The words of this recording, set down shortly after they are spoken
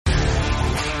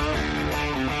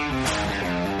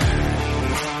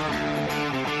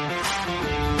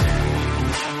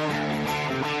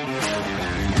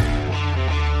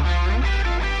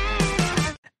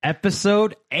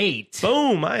Episode 8.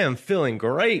 Boom! I am feeling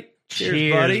great.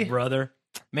 Cheers, buddy. Brother.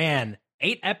 Man,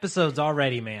 8 episodes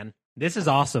already, man. This is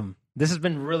awesome. This has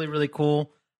been really, really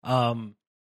cool. I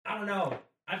don't know.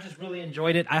 I've just really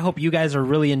enjoyed it. I hope you guys are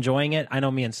really enjoying it. I know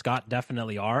me and Scott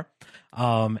definitely are.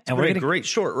 It's been a great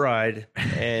short ride,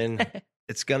 and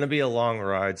it's going to be a long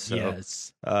ride. So,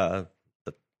 yes. I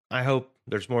hope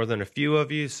there's more than a few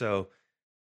of you. So,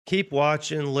 keep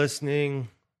watching, listening,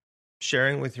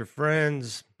 sharing with your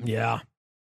friends. Yeah.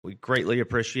 We greatly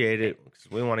appreciate it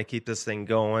because we want to keep this thing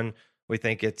going. We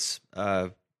think it's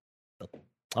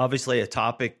obviously a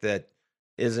topic that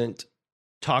isn't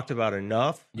talked about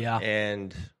enough. Yeah.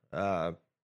 And,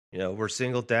 we're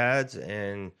single dads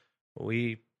and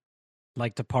we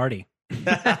like to party.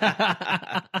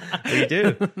 We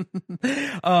do.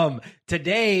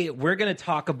 Today, we're going to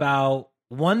talk about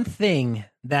one thing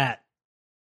that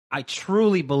I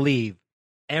truly believe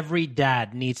every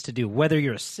dad needs to do, whether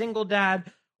you're a single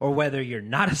dad or whether you're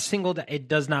not a single dad. It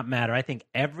does not matter. I think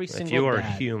every single if you are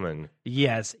dad, human,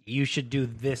 yes, you should do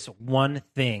this one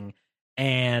thing,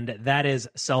 and that is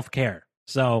self-care.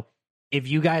 So if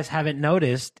you guys haven't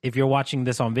noticed, if you're watching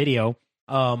this on video,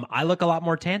 I look a lot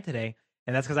more tan today.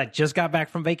 And that's because I just got back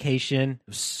from vacation. It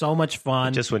was so much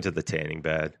fun. Just went to the tanning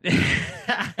bed.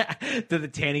 To the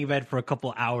tanning bed for a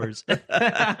couple hours.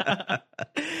 Got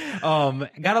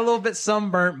a little bit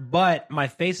sunburnt, but my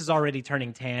face is already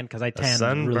turning tan because I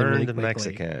tan really, really quickly.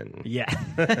 Mexican. Yeah.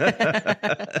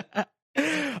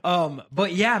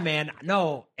 But yeah, man,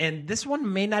 no. And this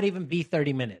one may not even be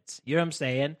 30 minutes. You know what I'm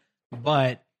saying?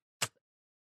 But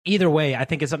either way, I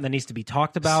think it's something that needs to be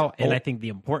talked about, and I think the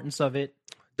importance of it.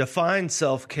 Define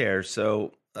self-care.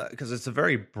 So, because it's a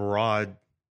very broad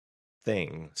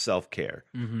thing, self-care,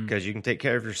 because you can take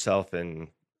care of yourself in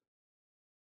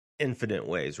infinite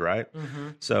ways, right?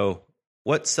 So,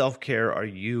 what self-care are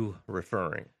you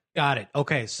referring? Got it.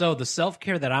 Okay, so the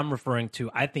self-care that I'm referring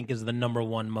to, I think, is the number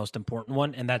one most important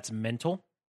one, and that's mental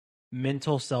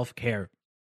self-care.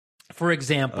 For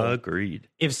example, agreed.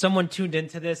 If someone tuned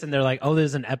into this and they're like, "Oh,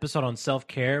 there's an episode on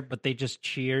self-care," but they just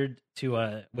cheered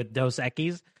to with Dos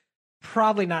Equis,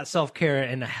 probably not self-care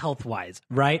and health-wise,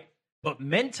 right? But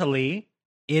mentally,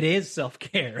 it is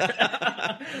self-care.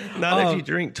 Not if you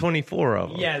drink 24 of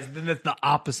them. Yes, then it's the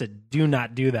opposite. Do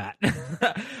not do that.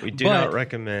 We do not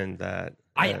recommend that.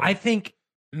 I think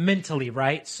mentally,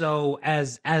 right? So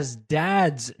as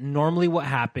dads, normally what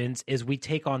happens is we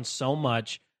take on so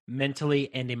much mentally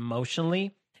and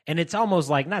emotionally, and it's almost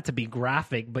like, not to be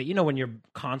graphic, but when you're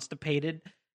constipated,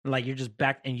 like you're just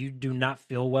back and you do not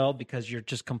feel well because you're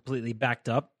just completely backed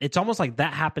up. It's almost like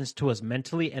that happens to us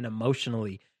mentally and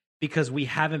emotionally because we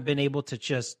haven't been able to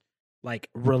just like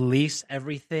release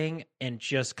everything and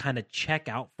just kind of check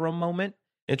out for a moment.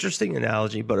 Interesting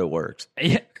analogy, but it works.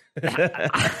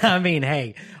 I mean,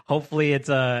 hey, hopefully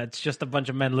it's just a bunch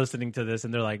of men listening to this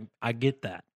and they're like, I get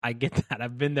that.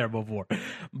 I've been there before.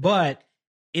 But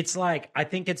it's like, I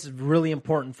think it's really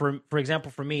important for example,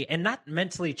 for me, and not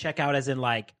mentally check out as in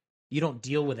like you don't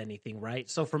deal with anything, right?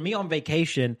 So for me on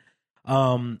vacation,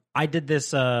 I did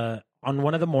this on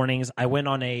one of the mornings. I went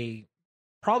on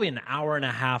probably an hour and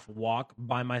a half walk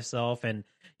by myself, and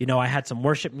I had some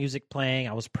worship music playing.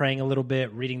 I was praying a little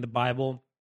bit, reading the Bible.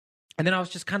 And then I was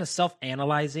just kind of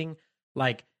self-analyzing,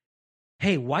 like,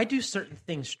 hey, why do certain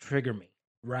things trigger me,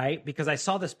 right? Because I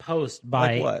saw this post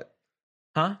by... Like what?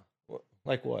 Huh?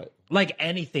 Like what? Like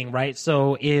anything, right?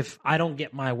 So if I don't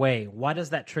get my way, why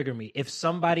does that trigger me? If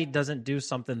somebody doesn't do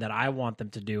something that I want them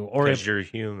to do, or if you're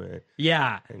human,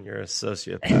 yeah, and you're a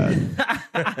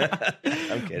sociopath.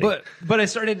 I'm kidding. But I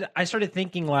started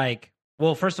thinking like,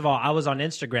 well, first of all, I was on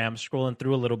Instagram scrolling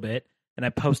through a little bit, and I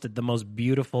posted the most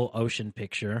beautiful ocean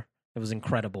picture. It was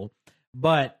incredible.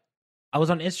 But I was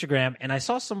on Instagram, and I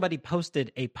saw somebody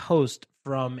posted a post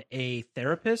from a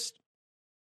therapist,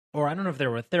 or I don't know if they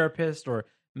were a therapist or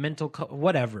mental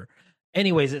whatever.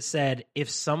 Anyways, it said, if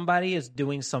somebody is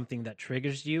doing something that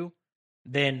triggers you,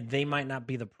 then they might not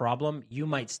be the problem. You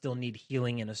might still need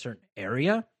healing in a certain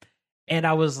area. And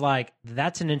I was like,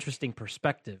 that's an interesting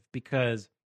perspective, because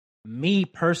me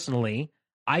personally,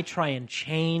 I try and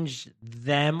change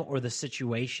them or the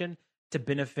situation to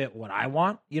benefit what I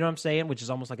want, you know what I'm saying? Which is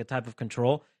almost like a type of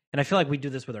control. And I feel like we do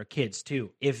this with our kids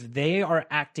too. If they are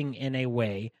acting in a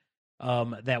way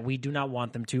that we do not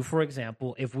want them to, for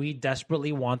example, if we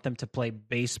desperately want them to play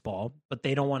baseball, but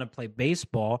they don't want to play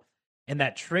baseball, and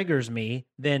that triggers me,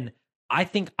 then I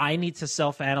think I need to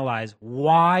self-analyze,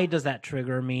 why does that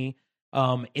trigger me?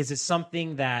 Is it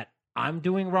something that I'm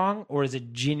doing wrong, or is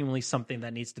it genuinely something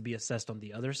that needs to be assessed on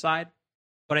the other side?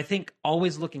 But I think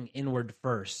always looking inward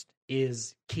first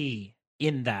is key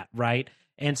in that, right?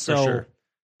 And For so sure.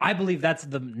 I believe that's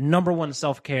the number one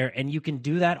self-care, and you can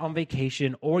do that on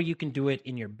vacation, or you can do it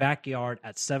in your backyard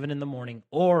at 7 in the morning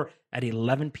or at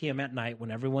 11 p.m. at night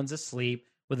when everyone's asleep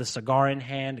with a cigar in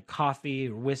hand, coffee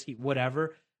or whiskey,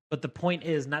 whatever. But the point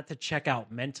is not to check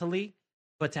out mentally,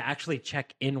 but to actually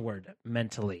check inward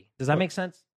mentally. Does that make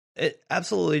sense? It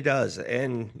absolutely does.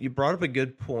 And you brought up a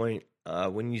good point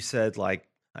when you said, like,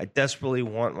 I desperately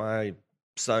want my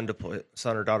son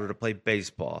or daughter to play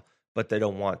baseball, but they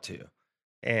don't want to.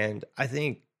 And I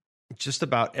think just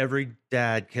about every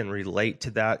dad can relate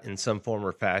to that in some form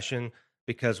or fashion,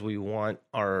 because we want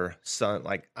our son,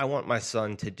 like, I want my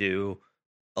son to do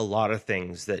a lot of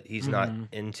things that he's not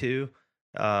into.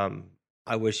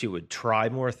 I wish he would try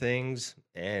more things,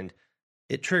 and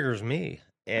it triggers me.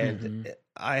 And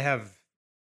I have,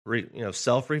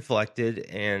 self-reflected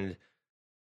and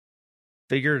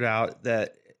figured out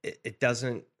that it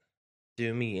doesn't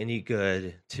do me any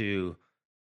good to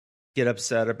get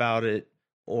upset about it,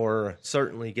 or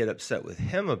certainly get upset with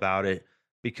him about it,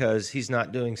 because he's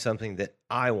not doing something that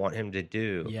I want him to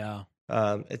do. Yeah.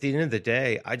 At the end of the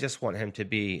day, I just want him to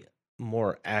be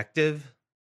more active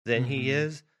than he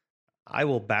is. I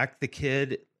will back the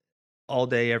kid all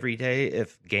day, every day,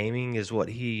 if gaming is what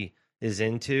he is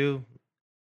into,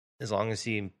 as long as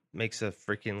he makes a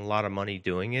freaking lot of money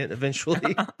doing it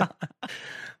eventually.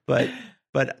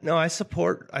 But no, I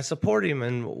support him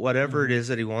in whatever it is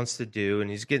that he wants to do, and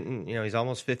he's getting, he's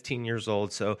almost 15 years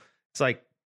old, so it's like,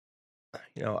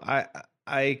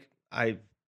 I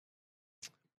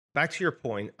back to your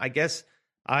point, I guess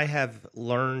I have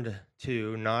learned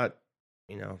to not,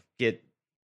 get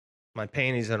my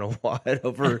panties in a wad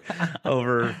over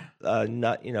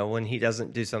not, when he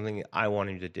doesn't do something I want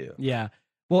him to do. Yeah.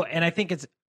 Well, and I think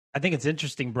it's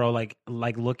interesting, bro, like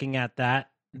looking at that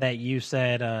you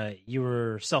said you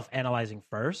were self-analyzing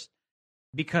first,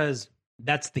 because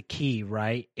that's the key,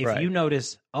 right? If you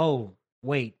notice, oh,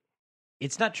 wait,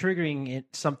 it's not triggering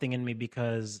something in me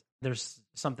because there's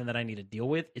something that I need to deal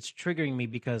with. It's triggering me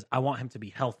because I want him to be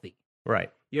healthy.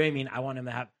 Right. You know what I mean? I want him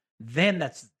to have,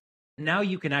 then now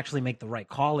you can actually make the right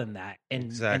call in that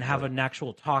and have an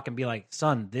actual talk and be like,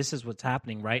 son, this is what's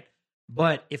happening, right?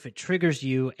 But if it triggers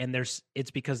you and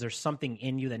it's because there's something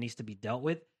in you that needs to be dealt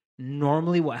with,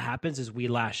 normally what happens is we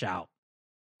lash out.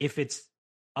 If it's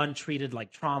untreated,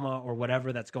 like trauma or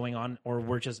whatever that's going on, or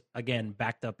we're just, again,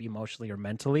 backed up emotionally or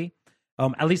mentally,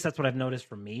 at least that's what I've noticed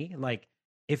for me. Like,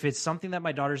 if it's something that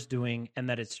my daughter's doing and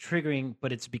that it's triggering,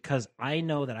 but it's because I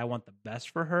know that I want the best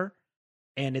for her,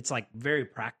 and it's like very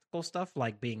practical stuff,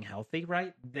 like being healthy,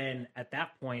 right? Then at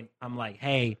that point, I'm like,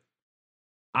 hey,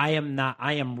 I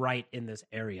am right in this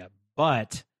area.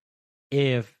 But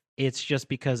if it's just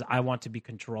because I want to be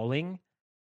controlling,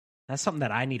 that's something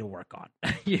that I need to work on.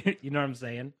 You know what I'm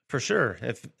saying? For sure.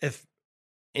 If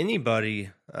anybody,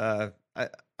 I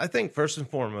think first and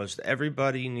foremost,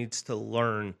 everybody needs to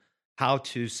learn how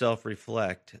to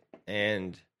self-reflect.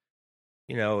 And,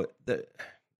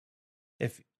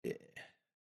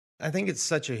 I think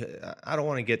it's I don't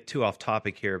want to get too off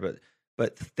topic here,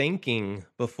 but thinking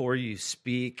before you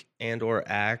speak and or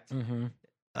act,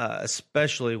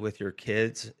 especially with your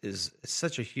kids, is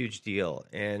such a huge deal.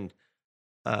 And,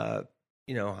 I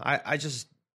just,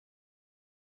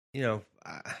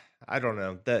 I don't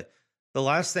know, that the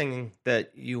last thing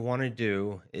that you want to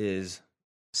do is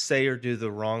say or do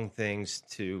the wrong things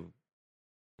to,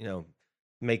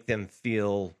 make them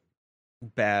feel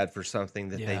bad for something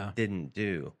that they didn't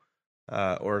do,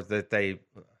 or that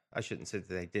I shouldn't say that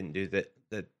they didn't do, that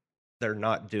they're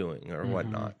not doing or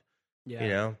whatnot.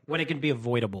 Yeah. When it can be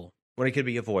avoidable. When it could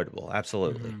be avoidable.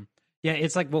 Absolutely. Yeah.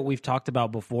 It's like what we've talked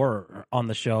about before on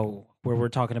the show, where we're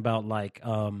talking about like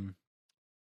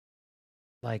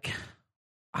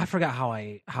I forgot how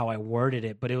I worded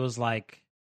it, but it was like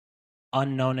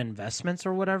unknown investments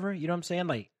or whatever. You know what I'm saying?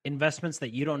 Like investments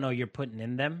that you don't know you're putting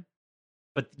in them,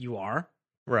 but you are.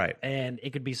 Right. And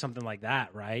it could be something like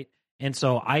that, right? And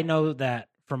so I know that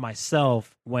for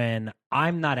myself, when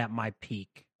I'm not at my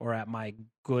peak or at my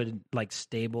good, like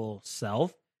stable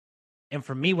self, and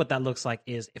for me, what that looks like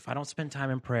is if I don't spend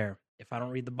time in prayer, if I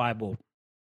don't read the Bible,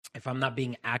 if I'm not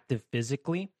being active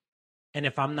physically, and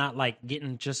if I'm not like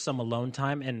getting just some alone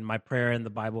time, and my prayer and the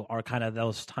Bible are kind of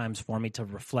those times for me to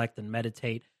reflect and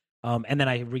meditate. And then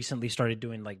I recently started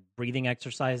doing like breathing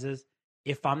exercises.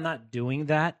 If I'm not doing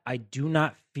that, I do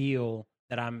not feel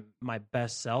that I'm my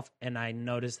best self. And I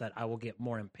notice that I will get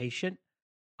more impatient.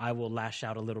 I will lash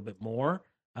out a little bit more.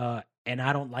 And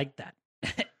I don't like that.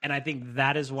 And I think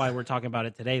that is why we're talking about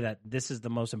it today, that this is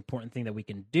the most important thing that we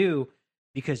can do,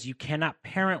 because you cannot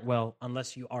parent well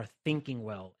unless you are thinking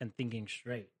well and thinking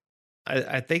straight.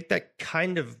 I think that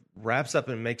kind of wraps up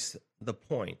and makes the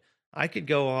point. I could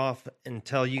go off and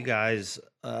tell you guys,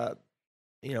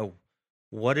 you know,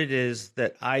 what it is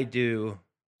that I do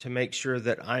to make sure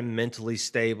that I'm mentally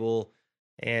stable.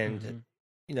 And,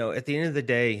 at the end of the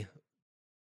day,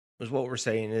 is what we're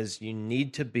saying is you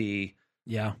need to be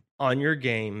Yeah. on your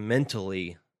game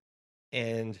mentally.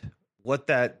 And what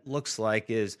that looks like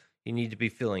is you need to be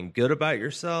feeling good about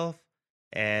yourself.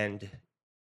 And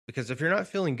because if you're not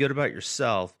feeling good about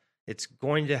yourself, it's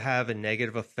going to have a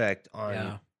negative effect on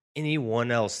Yeah.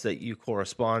 anyone else that you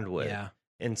correspond with Yeah.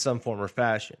 in some form or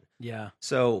fashion. Yeah.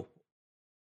 So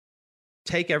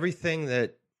take everything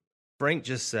that Frank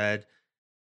just said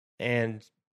and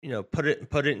put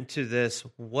it into this.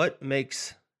 What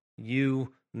makes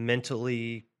you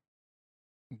mentally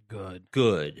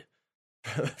good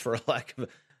for lack of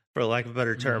a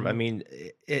better term? I mean,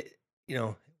 it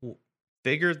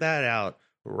figure that out.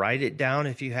 Write it down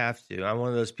if you have to. I'm one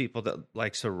of those people that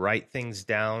likes to write things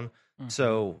down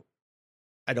so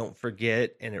I don't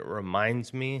forget and it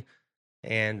reminds me.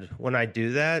 And when I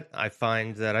do that, I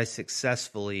find that I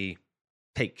successfully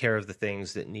take care of the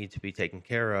things that need to be taken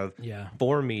care of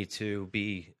for me to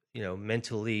be,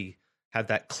 mentally have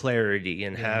that clarity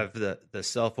and have the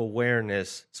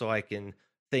self-awareness so I can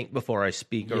think before I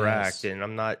speak or act. And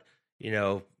I'm not,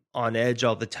 on edge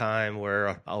all the time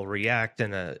where I'll react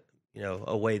in a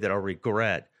way that I'll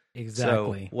regret.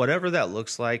 Exactly. So whatever that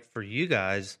looks like for you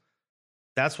guys,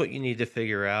 that's what you need to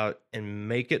figure out and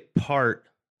make it part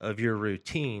of your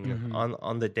routine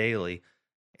on the daily.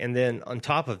 And then on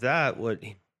top of that, what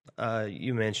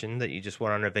you mentioned that you just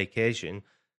went on a vacation,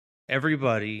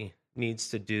 everybody needs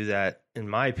to do that, in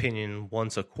my opinion,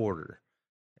 once a quarter.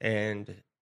 And,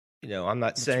 I'm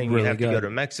not saying really you have good. to go to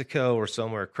Mexico or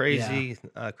somewhere crazy,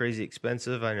 crazy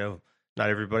expensive. I know not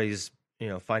everybody's,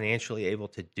 financially able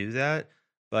to do that,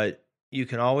 but you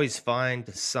can always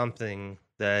find something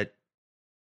that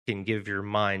can give your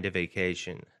mind a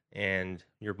vacation and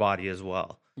your body as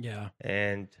well. Yeah.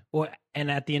 And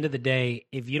at the end of the day,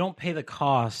 if you don't pay the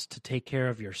cost to take care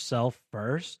of yourself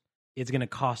first, it's going to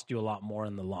cost you a lot more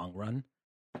in the long run.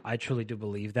 I truly do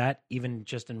believe that, even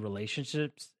just in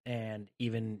relationships and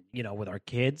even, with our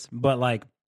kids. But like,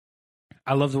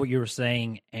 I love what you were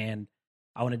saying, and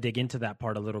I want to dig into that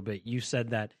part a little bit. You said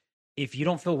that if you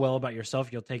don't feel well about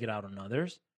yourself, you'll take it out on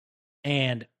others.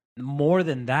 And more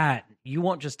than that, you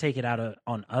won't just take it out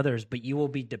on others, but you will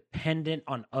be dependent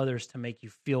on others to make you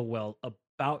feel well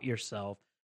about yourself.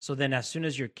 So then as soon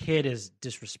as your kid is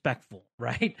disrespectful,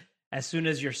 right? As soon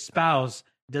as your spouse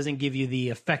doesn't give you the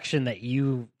affection that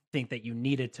you think that you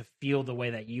needed to feel the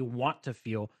way that you want to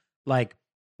feel, like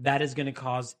that is going to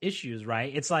cause issues,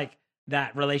 right? It's like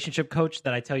that relationship coach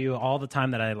that I tell you all the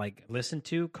time that I like listen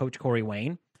to, Coach Corey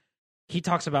Wayne. He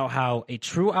talks about how a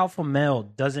true alpha male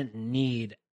doesn't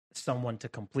need someone to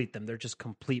complete them. They're just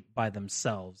complete by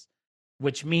themselves,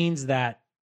 which means that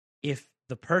if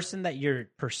the person that you're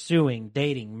pursuing,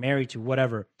 dating, married to,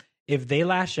 whatever, if they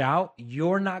lash out,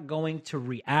 you're not going to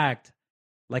react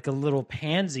like a little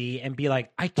pansy and be like,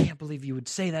 I can't believe you would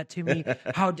say that to me. You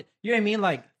know what I mean?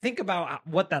 Like, think about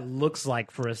what that looks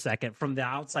like for a second from the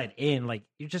outside in. Like,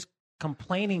 you're just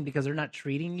complaining because they're not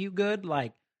treating you good.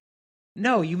 Like,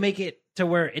 no, you make it to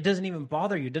where it doesn't even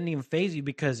bother you, it doesn't even faze you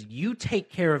because you take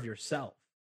care of yourself.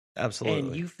 Absolutely.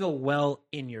 And you feel well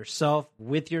in yourself,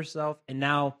 with yourself, and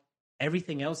now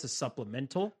everything else is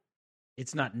supplemental.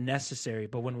 It's not necessary.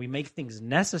 But when we make things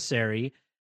necessary,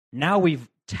 now we've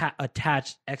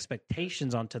attached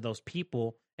expectations onto those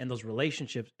people and those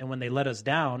relationships. And when they let us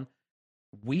down,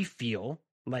 we feel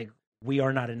like we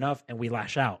are not enough and we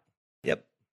lash out. Yep.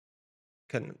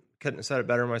 Couldn't have said it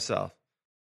better myself.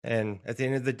 And at the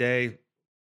end of the day,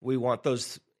 we want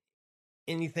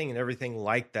anything and everything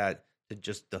like that to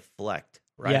just deflect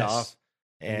off.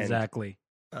 And exactly.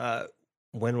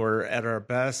 When we're at our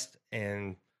best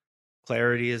and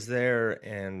clarity is there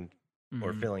and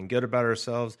we're feeling good about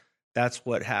ourselves, that's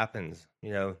what happens.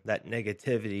 That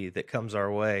negativity that comes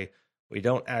our way, we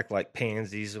don't act like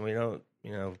pansies and we don't,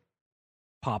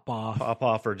 pop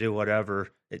off or do whatever.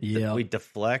 We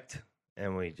deflect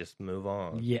and we just move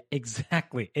on. Yeah,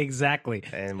 exactly.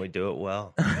 And we do it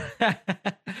well.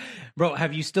 Bro,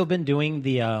 have you still been doing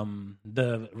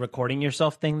the recording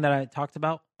yourself thing that I talked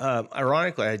about?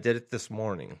 Ironically, I did it this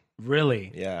morning.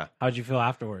 Really? Yeah. How'd you feel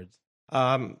afterwards?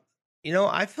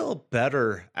 I feel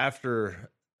better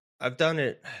after I've done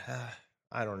it,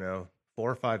 I don't know,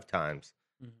 4 or 5 times.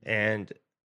 And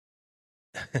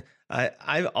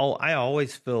I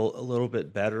always feel a little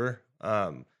bit better.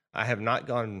 I have not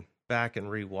gone back and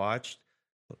rewatched.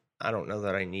 I don't know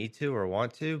that I need to or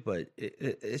want to, but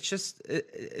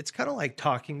it's kind of like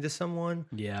talking to someone.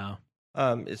 Yeah.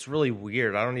 It's really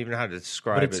weird. I don't even know how to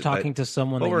describe But it's it. talking to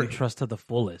someone that you trust to the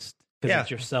fullest because Yeah.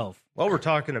 it's yourself. What we're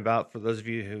talking about, for those of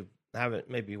you who haven't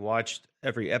maybe watched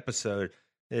every episode,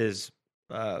 is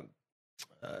a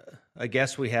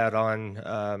guest we had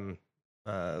on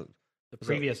The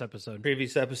previous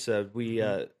episode. We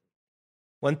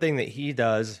one thing that he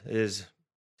does is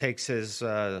takes his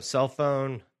cell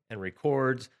phone and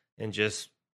records and just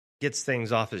gets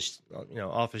things off his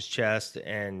chest,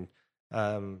 and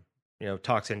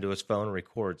talks into his phone and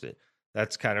records it.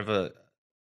 That's kind of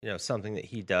something that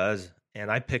he does,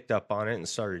 and I picked up on it and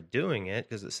started doing it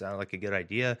because it sounded like a good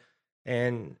idea,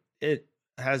 and it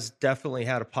has definitely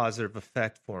had a positive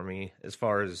effect for me as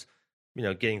far as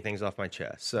getting things off my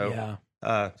chest. So Yeah.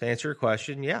 To answer your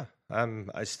question, yeah,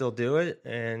 I still do it,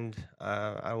 and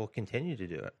I will continue to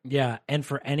do it. Yeah. And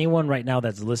for anyone right now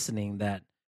that's listening that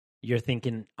you're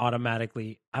thinking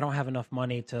automatically, I don't have enough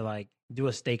money to like do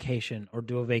a staycation or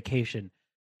do a vacation.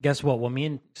 Guess what? What me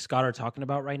and Scott are talking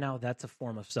about right now, that's a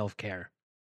form of self-care,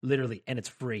 literally, and it's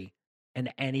free.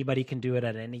 And anybody can do it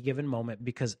at any given moment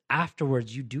because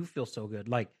afterwards you do feel so good.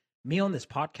 Like me on this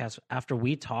podcast, after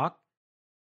we talk,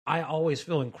 I always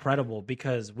feel incredible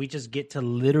because we just get to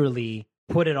literally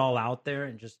put it all out there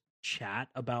and just chat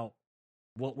about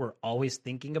what we're always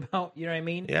thinking about. You know what I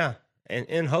mean? Yeah, and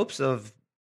in hopes of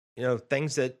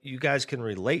things that you guys can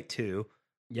relate to.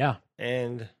 Yeah,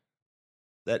 and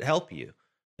that help you.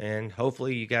 And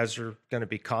hopefully you guys are going to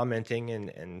be commenting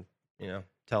and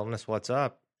telling us what's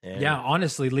up. And yeah.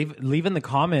 Honestly, leave in the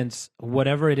comments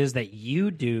whatever it is that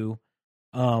you do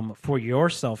for your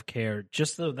self-care,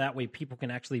 just so that way people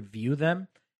can actually view them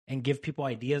and give people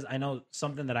ideas. I know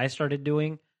something that I started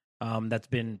doing that's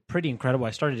been pretty incredible.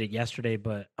 I started it yesterday,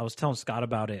 but I was telling Scott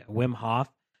about it. Wim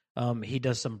Hof, he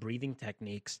does some breathing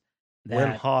techniques.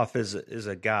 Wim Hof is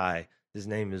a guy. His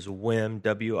name is Wim,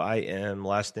 W-I-M,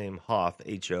 last name Hof,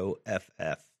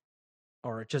 H-O-F-F.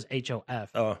 Or just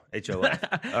H-O-F. Oh,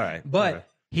 H-O-F. All right. But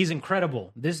he's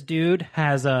incredible. This dude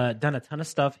has done a ton of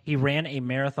stuff. He ran a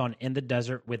marathon in the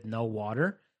desert with no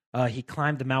water. He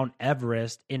climbed Mount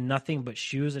Everest in nothing but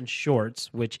shoes and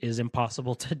shorts, which is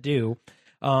impossible to do.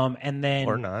 And then,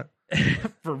 or not.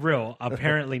 For real,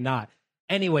 apparently not.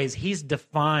 Anyways, he's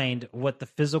defined what the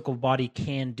physical body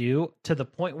can do to the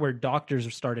point where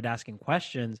doctors started asking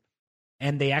questions,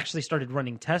 and they actually started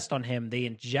running tests on him. They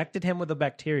injected him with a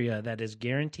bacteria that is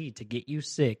guaranteed to get you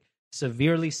sick,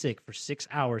 severely sick, for 6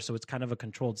 hours. So it's kind of a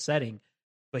controlled setting.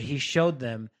 But he showed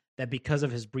them that because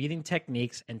of his breathing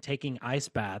techniques and taking ice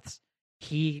baths,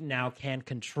 he now can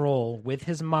control with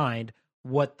his mind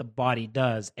what the body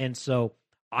does. And so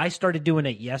I started doing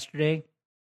it yesterday.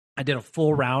 I did a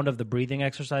full round of the breathing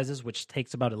exercises, which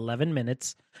takes about 11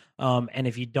 minutes. And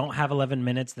if you don't have 11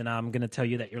 minutes, then I'm going to tell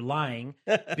you that you're lying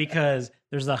because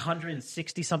there's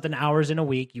 160 something hours in a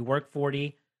week. You work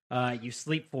 40, you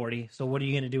sleep 40. So what are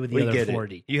you going to do with the other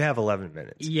 40? It. You have 11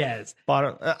 minutes. Yes.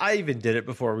 I even did it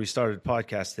before we started the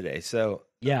podcast today. So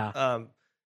yeah.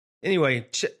 Anyway,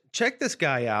 check this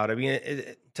guy out. I mean,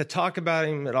 to talk about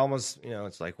him, it almost,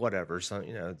 it's like whatever.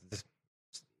 So,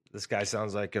 this guy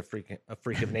sounds like a freak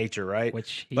of nature, right?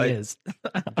 Which he is.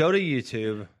 Go to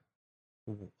YouTube,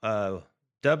 WIMHOF,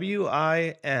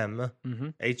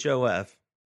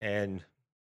 and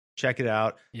check it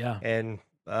out. Yeah. And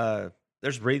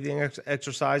there's breathing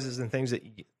exercises and things that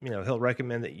he'll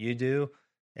recommend that you do,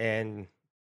 and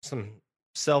some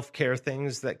self-care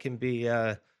things that can be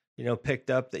picked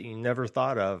up that you never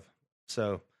thought of.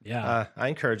 So yeah, I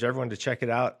encourage everyone to check it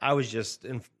out. I was just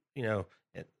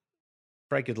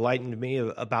Frank enlightened me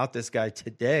about this guy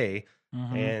today,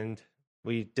 and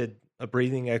we did a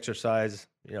breathing exercise,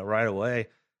 right away.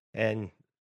 And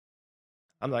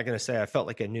I'm not going to say I felt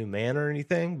like a new man or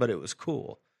anything, but it was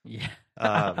cool. Yeah.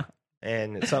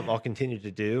 And it's something I'll continue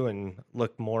to do and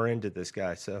look more into this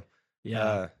guy. So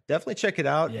yeah, definitely check it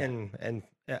out. Yeah. And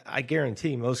I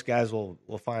guarantee most guys will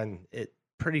find it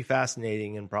pretty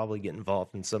fascinating and probably get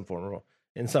involved in some form or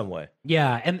in some way.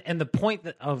 Yeah, and the point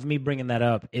of me bringing that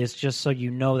up is just so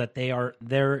you know that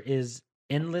there is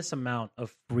endless amount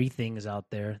of free things out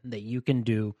there that you can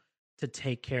do to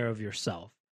take care of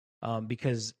yourself,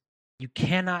 because you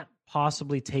cannot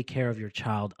possibly take care of your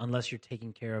child unless you're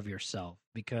taking care of yourself,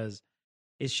 because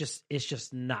it's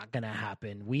just not gonna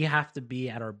happen. We have to be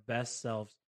at our best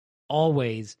selves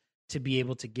always to be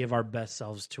able to give our best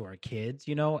selves to our kids,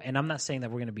 and I'm not saying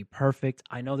that we're going to be perfect.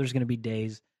 I know there's going to be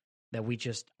days that we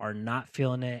just are not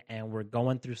feeling it and we're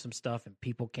going through some stuff and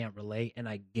people can't relate, and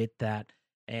I get that,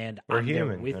 and we're I'm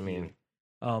human. there with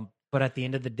you. But at the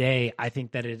end of the day, I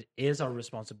think that it is our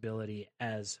responsibility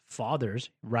as fathers,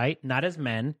 right? Not as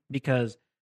men, because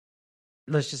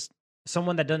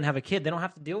someone that doesn't have a kid, they don't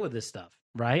have to deal with this stuff,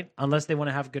 right? Unless they want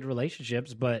to have good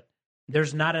relationships, but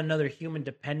there's not another human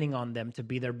depending on them to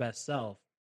be their best self.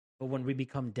 But when we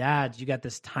become dads, you got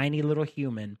this tiny little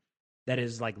human that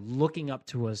is like looking up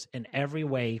to us in every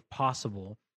way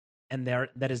possible, and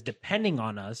that is depending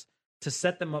on us to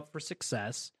set them up for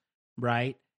success,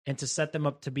 right? And to set them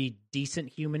up to be decent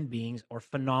human beings or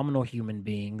phenomenal human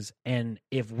beings. And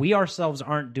if we ourselves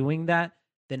aren't doing that,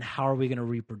 then how are we going to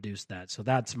reproduce that? So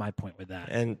that's my point with that.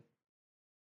 And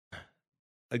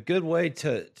a good way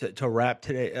to wrap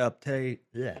today up today.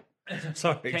 Yeah.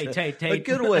 Sorry. A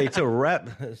good way to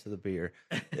wrap this is the beer.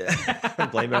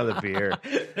 Blame it on the beer.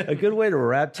 A good way to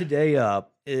wrap today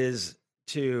up is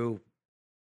to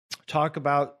talk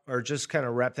about, or just kind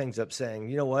of wrap things up saying,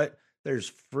 you know what? There's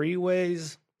free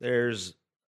ways, there's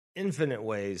infinite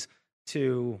ways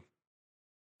to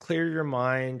clear your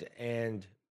mind and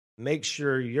make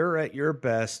sure you're at your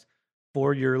best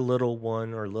for your little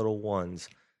one or little ones.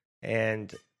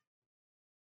 And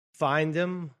find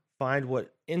them, find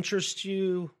what interests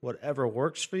you, whatever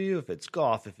works for you. If it's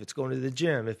golf, if it's going to the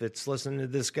gym, if it's listening to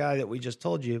this guy that we just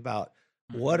told you about,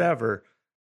 whatever.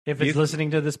 If it's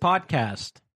listening to this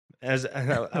podcast. As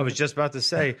I was just about to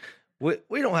say,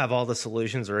 we don't have all the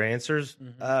solutions or answers,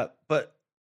 but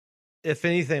if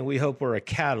anything, we hope we're a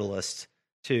catalyst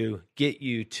to get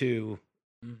you to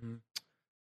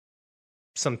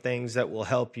some things that will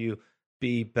help you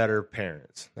be better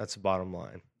parents. That's the bottom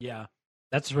line. Yeah,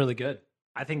 that's really good.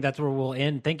 I think that's where we'll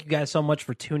end. Thank you guys so much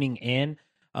for tuning in.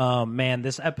 Man,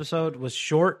 this episode was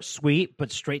short, sweet,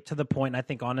 but straight to the point. I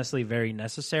think honestly very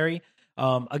necessary.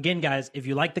 Again, guys, if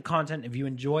you like the content, if you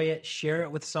enjoy it, share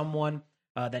it with someone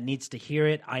that needs to hear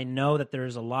it. I know that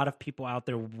there's a lot of people out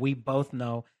there, we both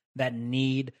know, that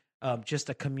need just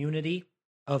a community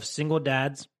of single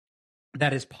dads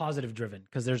that is positive driven,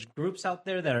 because there's groups out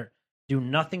there that do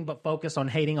nothing but focus on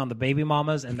hating on the baby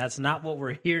mamas, and that's not what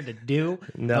we're here to do.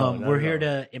 We're here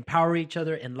to empower each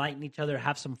other, enlighten each other,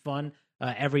 have some fun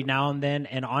every now and then,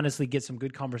 and honestly get some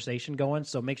good conversation going.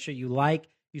 So make sure you like,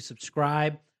 you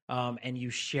subscribe, and you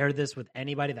share this with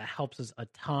anybody. That helps us a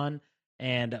ton.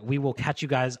 And we will catch you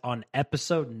guys on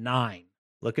episode 9.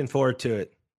 Looking forward to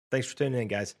it. Thanks for tuning in,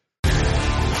 guys.